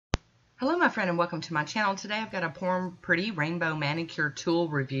Hello my friend and welcome to my channel. Today I've got a Porn Pretty Rainbow Manicure tool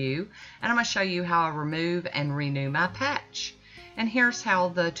review and I'm going to show you how I remove and renew my patch. And here's how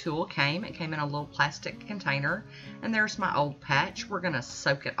the tool came. It came in a little plastic container and there's my old patch. We're going to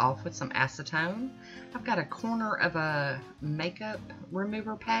soak it off with some acetone. I've got a corner of a makeup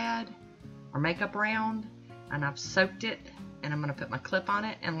remover pad or makeup round and I've soaked it and I'm going to put my clip on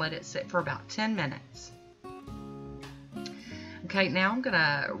it and let it sit for about 10 minutes. Okay, now I'm going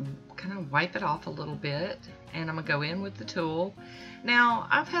to kind of wipe it off a little bit and I'm going to go in with the tool. Now,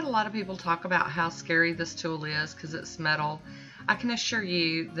 I've had a lot of people talk about how scary this tool is because it's metal. I can assure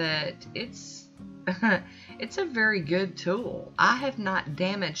you that it's it's a very good tool. I have not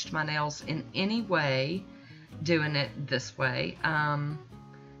damaged my nails in any way doing it this way.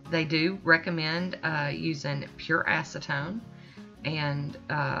 They do recommend using pure acetone and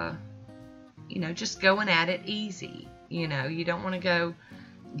you know, just going at it easy. You know, you don't want to go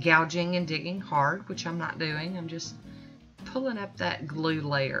gouging and digging hard, which I'm not doing. I'm just pulling up that glue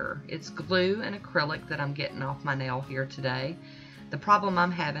layer. It's glue and acrylic that I'm getting off my nail here today. The problem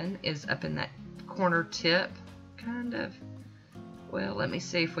I'm having is up in that corner tip, kind of, well, let me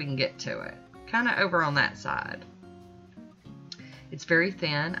see if we can get to it. Kind of over on that side. It's very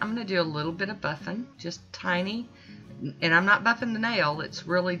thin. I'm going to do a little bit of buffing, just tiny. And I'm not buffing the nail. It's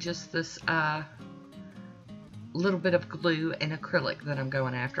really just this little bit of glue and acrylic that I'm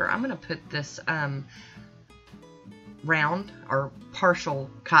going after. I'm going to put this round or partial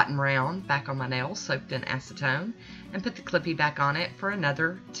cotton round back on my nail soaked in acetone and put the clippy back on it for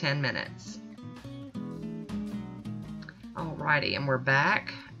another 10 minutes. Alrighty, and we're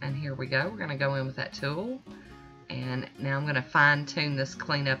back and here we go. We're going to go in with that tool and now I'm going to fine tune this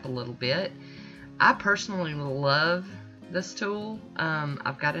cleanup a little bit. I personally love this tool.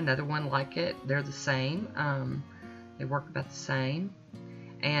 I've got another one like it. They're the same. They work about the same.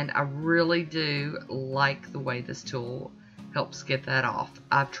 And I really do like the way this tool helps get that off.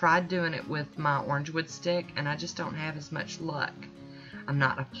 I've tried doing it with my orange wood stick and I just don't have as much luck. I'm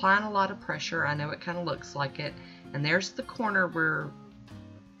not applying a lot of pressure. I know it kind of looks like it. And there's the corner we're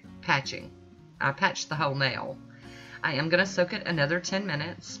patching. I patched the whole nail. I am going to soak it another 10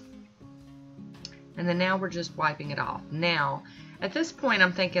 minutes. And then now we're just wiping it off. Now, at this point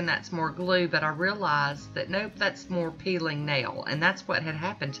I'm thinking that's more glue, but I realized that nope, that's more peeling nail. And that's what had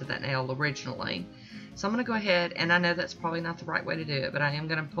happened to that nail originally. So I'm going to go ahead, and I know that's probably not the right way to do it, but I am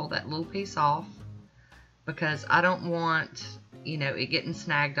going to pull that little piece off because I don't want, you know, it getting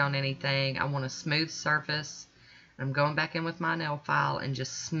snagged on anything. I want a smooth surface. I'm going back in with my nail file and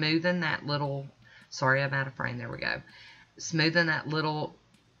just smoothing that little, sorry, I'm out of frame, there we go. Smoothing that little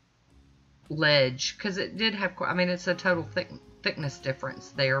ledge, because it did have, I mean, it's a total thickness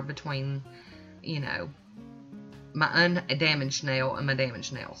difference there between, you know, my undamaged nail and my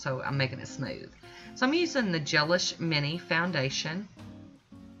damaged nail, so I'm making it smooth. So I'm using the Gelish Mini foundation.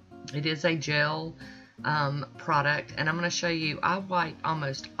 It is a gel product, and I'm going to show you, I wipe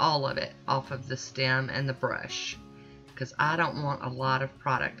almost all of it off of the stem and the brush because I don't want a lot of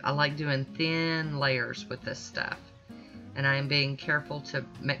product. I like doing thin layers with this stuff. And I am being careful to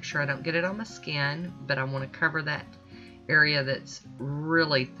make sure I don't get it on my skin, but I want to cover that area that's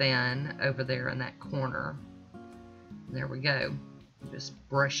really thin over there in that corner. There we go. Just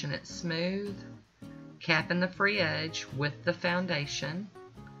brushing it smooth, capping the free edge with the foundation.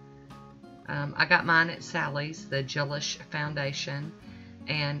 I got mine at Sally's, the Gelish foundation,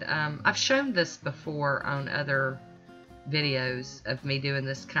 and I've shown this before on other videos of me doing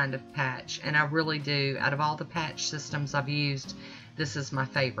this kind of patch, and I really do, out of all the patch systems I've used, this is my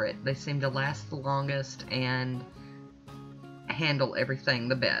favorite. They seem to last the longest and handle everything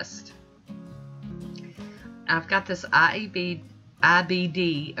the best. I've got this IBD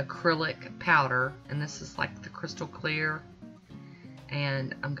acrylic powder, and this is like the crystal clear,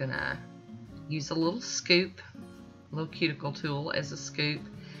 and I'm gonna use a little scoop, a little cuticle tool as a scoop,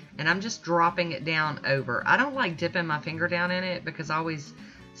 and I'm just dropping it down over. I don't like dipping my finger down in it because I always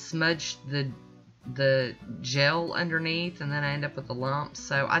smudge the gel underneath and then I end up with the lumps.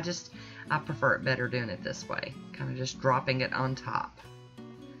 So I prefer it better doing it this way. Kind of just dropping it on top.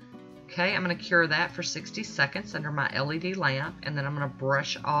 Okay, I'm going to cure that for 60 seconds under my LED lamp, and then I'm going to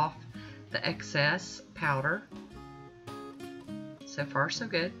brush off the excess powder. So far, so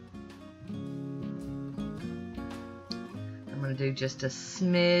good. I'm going to do just a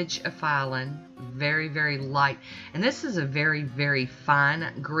smidge of filing, very, very light. And this is a very, very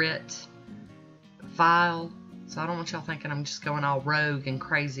fine grit file, so I don't want y'all thinking I'm just going all rogue and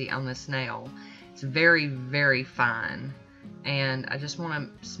crazy on this nail. It's very, very fine. And I just want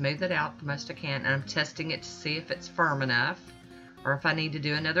to smooth it out the most I can. And I'm testing it to see if it's firm enough. or if I need to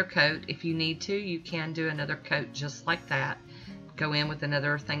do another coat. If you need to, you can do another coat just like that. Go in with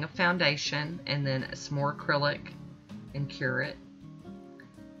another thing of foundation and then some more acrylic and cure it.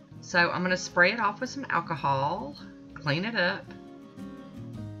 So I'm going to spray it off with some alcohol, clean it up,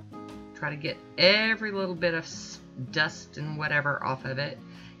 try to get every little bit of dust and whatever off of it.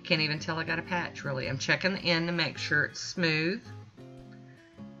 Can't even tell I got a patch really. I'm checking the end to make sure it's smooth.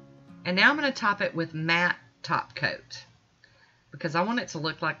 And now I'm going to top it with matte top coat because I want it to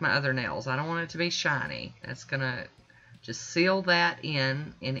look like my other nails. I don't want it to be shiny. That's going to just seal that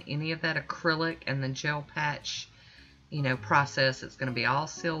in any of that acrylic and the gel patch, you know, process. It's going to be all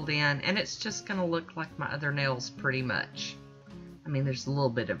sealed in, and it's just going to look like my other nails pretty much. I mean, there's a little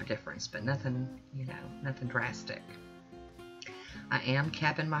bit of a difference, but nothing, you know, nothing drastic. I am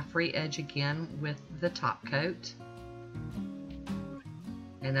capping my free edge again with the top coat.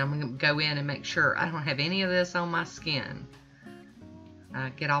 And I'm going to go in and make sure I don't have any of this on my skin. I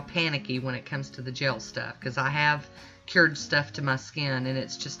get all panicky when it comes to the gel stuff because I have cured stuff to my skin and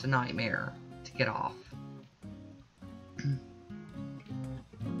it's just a nightmare to get off.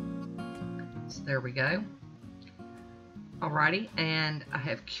 So there we go. Alrighty, and I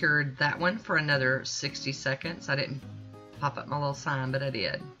have cured that one for another 60 seconds. I didn't pop up my little sign, but I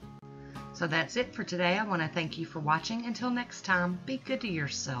did. So that's it for today. I want to thank you for watching. Until next time, be good to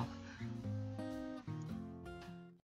yourself.